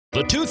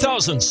The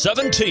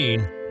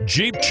 2017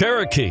 Jeep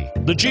Cherokee.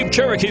 The Jeep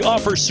Cherokee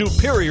offers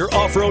superior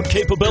off-road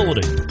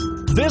capability.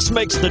 This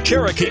makes the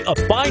Cherokee a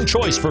fine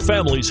choice for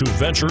families who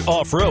venture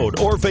off-road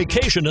or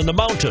vacation in the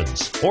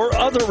mountains or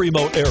other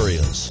remote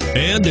areas.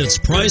 And it's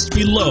priced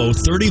below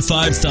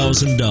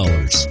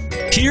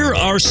 $35,000. Here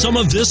are some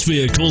of this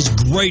vehicle's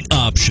great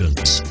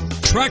options: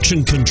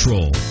 traction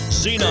control,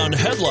 xenon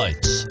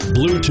headlights,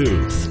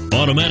 Bluetooth,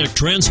 automatic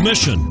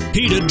transmission,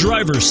 heated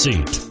driver's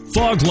seat,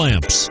 fog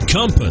lamps,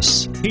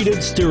 compass,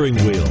 heated steering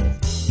wheel.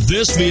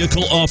 This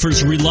vehicle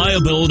offers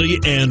reliability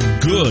and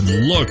good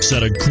looks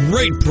at a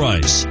great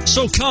price.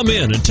 So come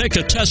in and take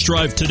a test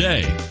drive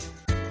today.